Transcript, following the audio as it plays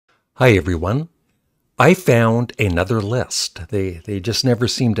Hi everyone. I found another list. They just never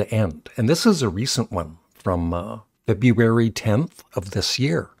seem to end. And this is a recent one from February 10th of this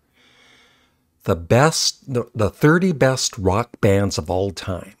year. The 30 best rock bands of all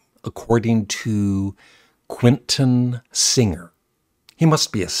time, according to Quentin Singer. He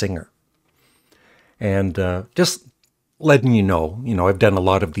must be a singer. And just letting you know, I've done a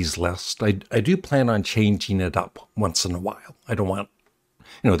lot of these lists. I do plan on changing it up once in a while. I don't want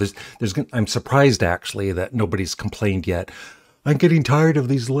I'm surprised actually that nobody's complained yet. I'm getting tired of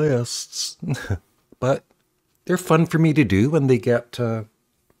these lists. But they're fun for me to do and they get a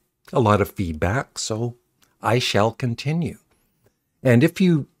lot of feedback, so I shall continue. And if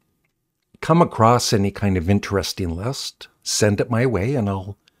you come across any kind of interesting list, send it my way and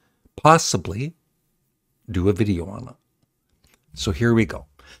I'll possibly do a video on it. So here we go.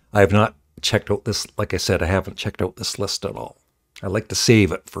 I have not checked out this, like I said, I haven't checked out this list at all. I like to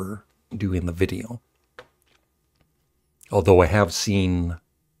save it for doing the video. Although I have seen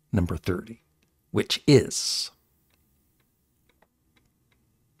number 30, which is,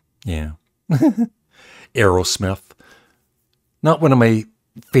 Aerosmith. Not one of my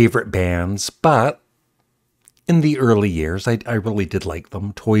favorite bands, but in the early years, I really did like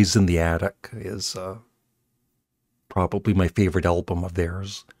them. Toys in the Attic is probably my favorite album of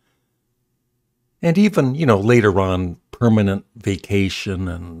theirs. And even, later on, Permanent Vacation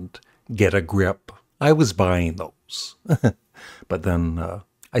and Get a Grip, I was buying those. But then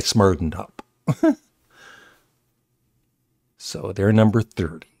I smartened up. So they're number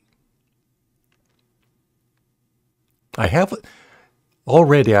 30. I have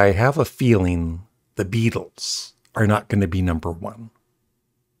a feeling the Beatles are not going to be number 1.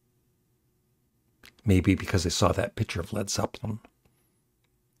 Maybe because I saw that picture of Led Zeppelin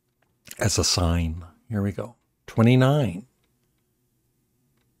as a sign. Here we go. 29.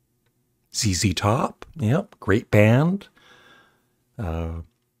 ZZ Top. Yep, great band. One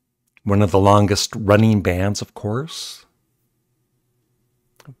of the longest running bands, of course.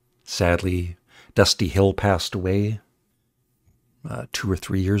 Sadly, Dusty Hill passed away 2 or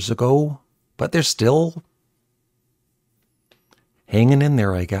 3 years ago, but they're still hanging in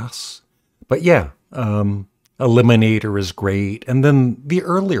there, I guess. But yeah, Eliminator is great. And then the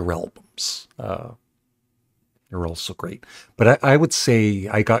earlier albums, they're also great. But I would say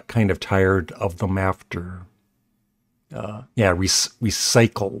I got kind of tired of them after,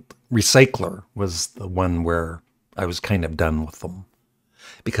 Recycler was the one where I was kind of done with them.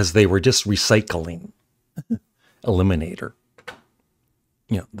 Because they were just recycling Eliminator.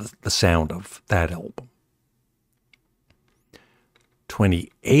 The sound of that album.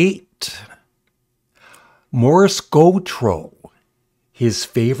 28. Morris Gotro, his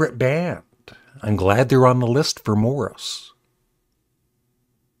favorite band. I'm glad they're on the list for Morris.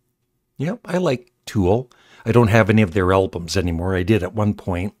 Yep, I like Tool. I don't have any of their albums anymore. I did at one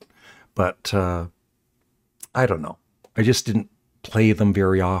point, but I don't know. I just didn't play them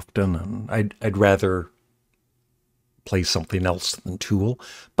very often, and I'd rather play something else than Tool.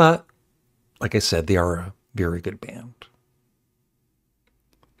 But, like I said, they are a very good band.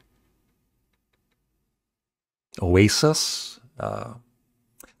 Oasis.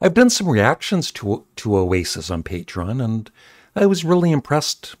 I've done some reactions to Oasis on Patreon, and I was really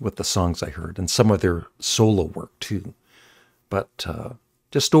impressed with the songs I heard, and some of their solo work too. But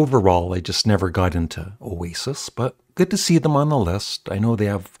just overall, I just never got into Oasis, but good to see them on the list. I know they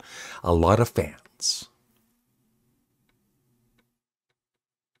have a lot of fans.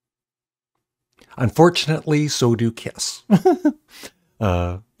 Unfortunately, so do Kiss.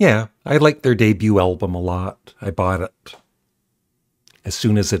 I liked their debut album a lot. I bought it as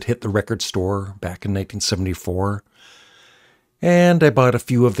soon as it hit the record store back in 1974. And I bought a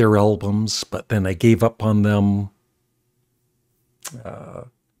few of their albums, but then I gave up on them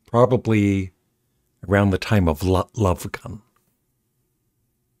probably around the time of Love Gun.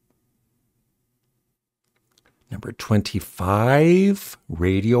 Number 25,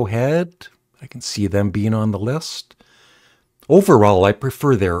 Radiohead. I can see them being on the list. Overall, I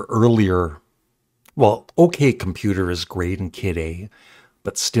prefer their earlier, OK Computer is great and Kid A,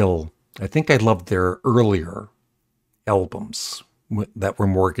 but still, I think I loved their earlier albums that were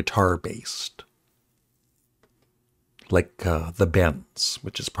more guitar-based. Like The Bends,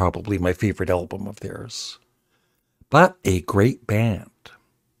 which is probably my favorite album of theirs. But a great band.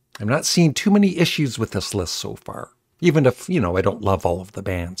 I'm not seeing too many issues with this list so far, even if, I don't love all of the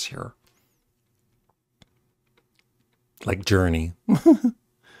bands here. Like Journey.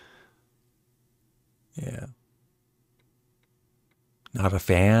 Yeah. Not a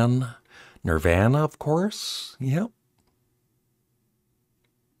fan. Nirvana, of course. Yep.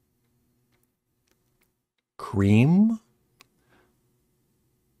 Cream.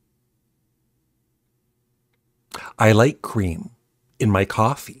 I like Cream in my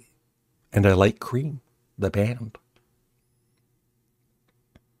coffee. And I like Cream, the band.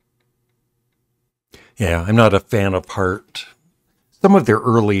 Yeah, I'm not a fan of Heart. Some of their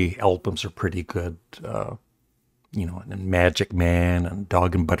early albums are pretty good. And Magic Man and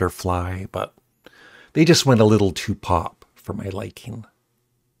Dog and Butterfly, but they just went a little too pop for my liking.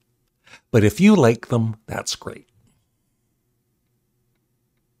 But if you like them, that's great.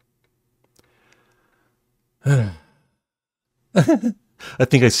 I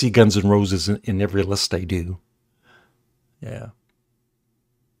think I see Guns N' Roses in every list I do. Yeah.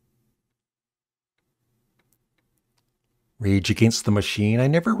 Rage Against the Machine. I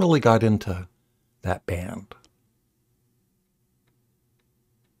never really got into that band.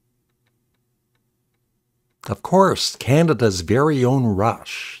 Of course, Canada's very own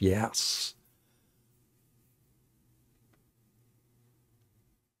Rush. Yes.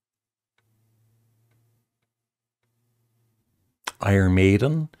 Iron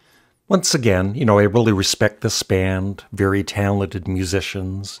Maiden. Once again, I really respect this band. Very talented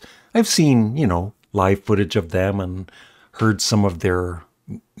musicians. I've seen, live footage of them and heard some of their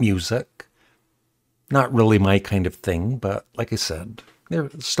music. Not really my kind of thing, but like I said,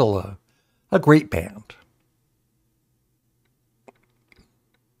 they're still a great band.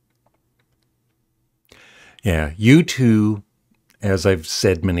 Yeah, U2, as I've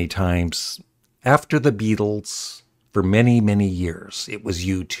said many times, after the Beatles, for many, many years, it was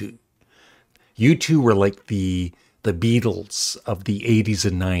U2. U2 were like the Beatles of the 80s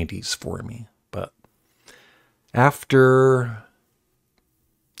and 90s for me. But after,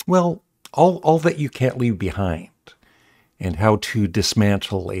 well, all that you can't leave behind and how to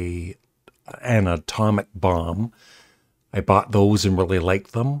dismantle an atomic bomb, I bought those and really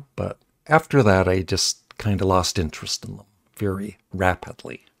liked them. But after that, I just kind of lost interest in them very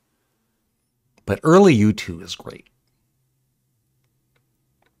rapidly. But early U2 is great.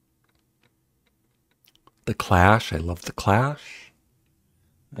 The Clash, I love The Clash.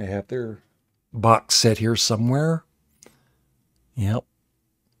 I have their box set here somewhere. Yep.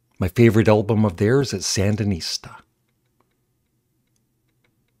 My favorite album of theirs is Sandinista.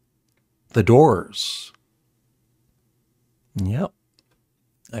 The Doors. Yep.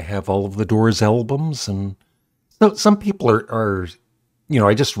 I have all of the Doors albums, and so some people are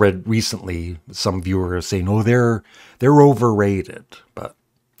I just read recently some viewers saying, "Oh, they're overrated," but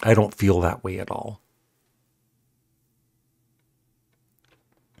I don't feel that way at all.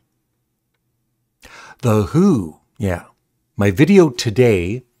 The Who, yeah. My video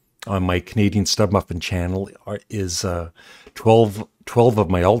today on my Canadian Stubmuffin channel is 12 of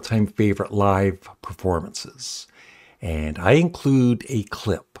my all-time favorite live performances. And I include a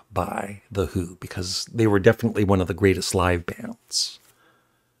clip by The Who because they were definitely one of the greatest live bands,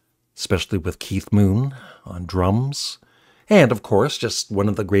 especially with Keith Moon on drums. And, of course, just one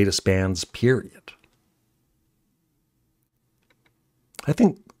of the greatest bands, period. I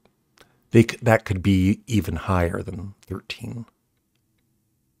think that could be even higher than 13.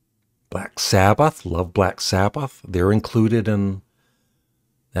 Black Sabbath, love Black Sabbath. They're included in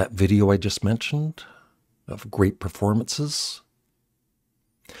that video I just mentioned of great performances.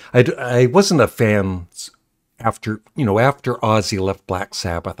 I wasn't a fan after Ozzy left Black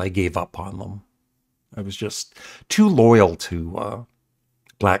Sabbath. I gave up on them. I was just too loyal to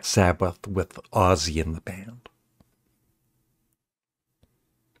Black Sabbath with Ozzy in the band.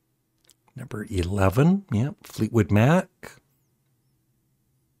 Number 11, yeah, Fleetwood Mac.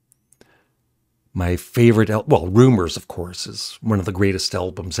 My favorite, Rumors, of course, is one of the greatest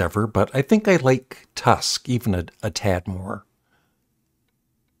albums ever, but I think I like Tusk even a tad more.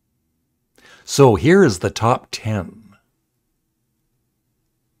 So here is the top 10.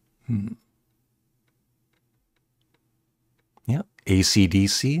 Yeah,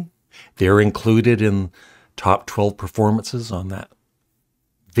 AC/DC. They're included in top 12 performances on that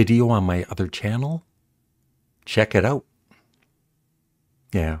video on my other channel. Check it out.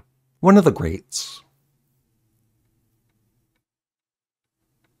 Yeah, one of the greats.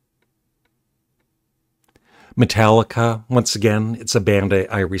 Metallica, once again, it's a band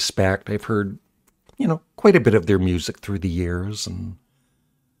I respect. I've heard, quite a bit of their music through the years, and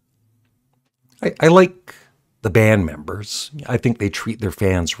I like the band members. I think they treat their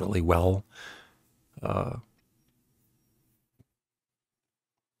fans really well.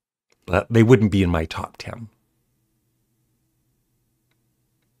 But they wouldn't be in my top 10.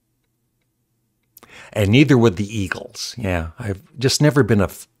 And neither would the Eagles. Yeah, I've just never been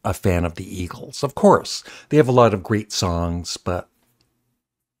a fan of the Eagles. Of course, they have a lot of great songs, but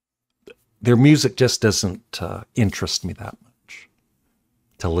their music just doesn't interest me that much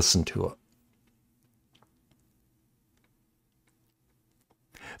to listen to it.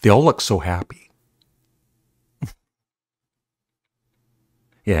 They all look so happy.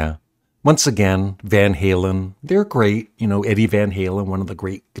 Yeah. Once again, Van Halen, they're great. You know, Eddie Van Halen, one of the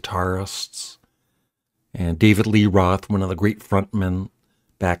great guitarists. And David Lee Roth, one of the great frontmen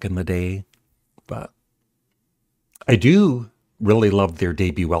back in the day. But I do really love their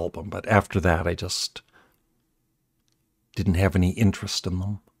debut album. But after that, I just didn't have any interest in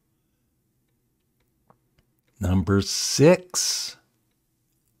them. Number 6.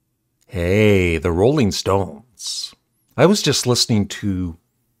 Hey, the Rolling Stones. I was just listening to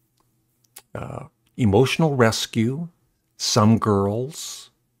Emotional Rescue, Some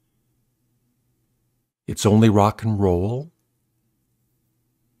Girls, It's Only Rock and Roll,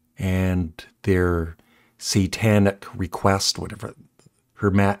 and their Satanic Request, whatever,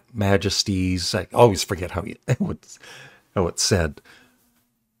 Her Majesty's, I always forget how it's said.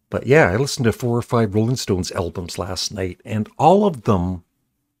 But yeah, I listened to 4 or 5 Rolling Stones albums last night, and all of them,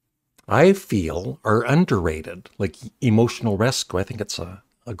 I feel, are underrated. Like Emotional Rescue, I think it's a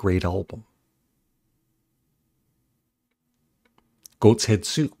great album. Goat's Head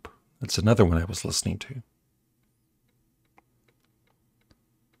Soup, that's another one I was listening to.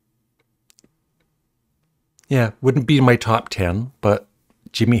 Yeah, wouldn't be in my top 10, but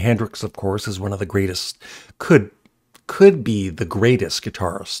Jimi Hendrix, of course, is one of the greatest, could be the greatest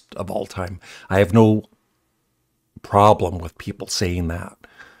guitarist of all time. I have no problem with people saying that.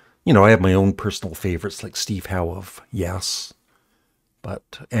 You know, I have my own personal favorites like Steve Howe of Yes,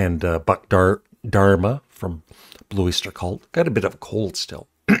 and Buck Dharma from Blue Oyster Cult. Got a bit of a cold still.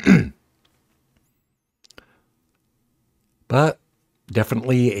 But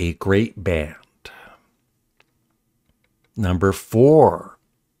definitely a great band. Number 4.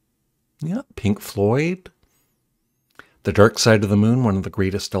 Yeah, Pink Floyd. The Dark Side of the Moon, one of the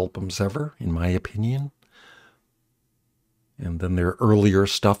greatest albums ever, in my opinion. And then their earlier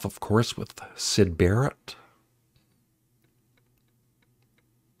stuff, of course, with Syd Barrett.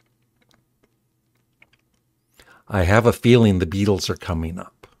 I have a feeling the Beatles are coming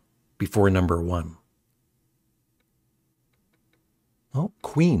up before number 1. Oh,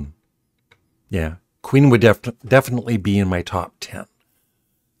 Queen. Yeah, Queen would definitely be in my top 10.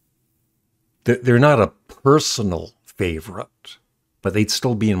 They're not a personal favorite, but they'd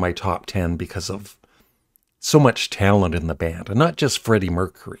still be in my top 10 because of so much talent in the band. And not just Freddie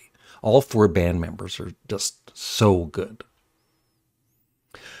Mercury. All 4 band members are just so good.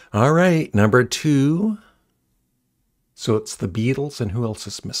 All right, number 2. So it's the Beatles, and who else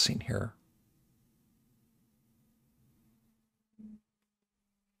is missing here?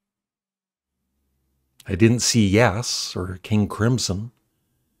 I didn't see Yes, or King Crimson,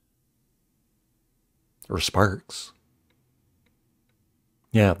 or Sparks.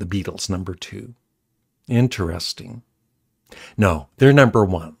 Yeah, the Beatles, number 2. Interesting. No, they're number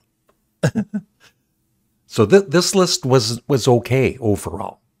 1. So this list was okay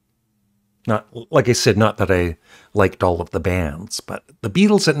overall. Not, like I said, not that I liked all of the bands, but the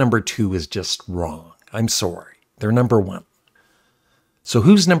Beatles at number 2 is just wrong. I'm sorry. They're number 1. So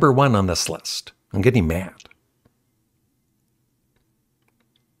who's number 1 on this list? I'm getting mad.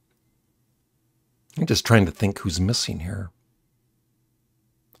 I'm just trying to think who's missing here.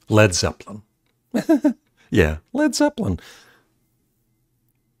 Led Zeppelin. Yeah, Led Zeppelin.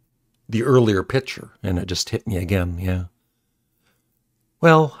 The earlier picture, and it just hit me again, yeah.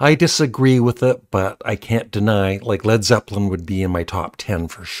 Well, I disagree with it, but I can't deny, like, Led Zeppelin would be in my top 10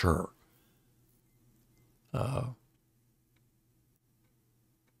 for sure. But,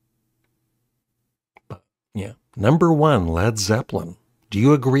 yeah, number 1, Led Zeppelin. Do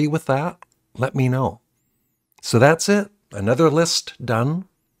you agree with that? Let me know. So that's it. Another list done.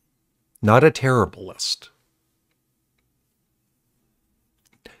 Not a terrible list.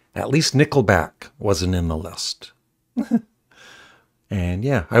 At least Nickelback wasn't in the list. And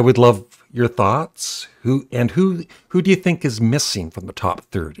yeah, I would love your thoughts. Who do you think is missing from the top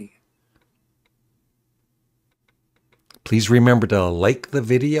 30? Please remember to like the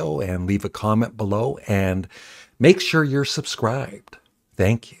video and leave a comment below, and make sure you're subscribed.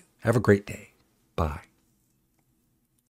 Thank you. Have a great day. Bye.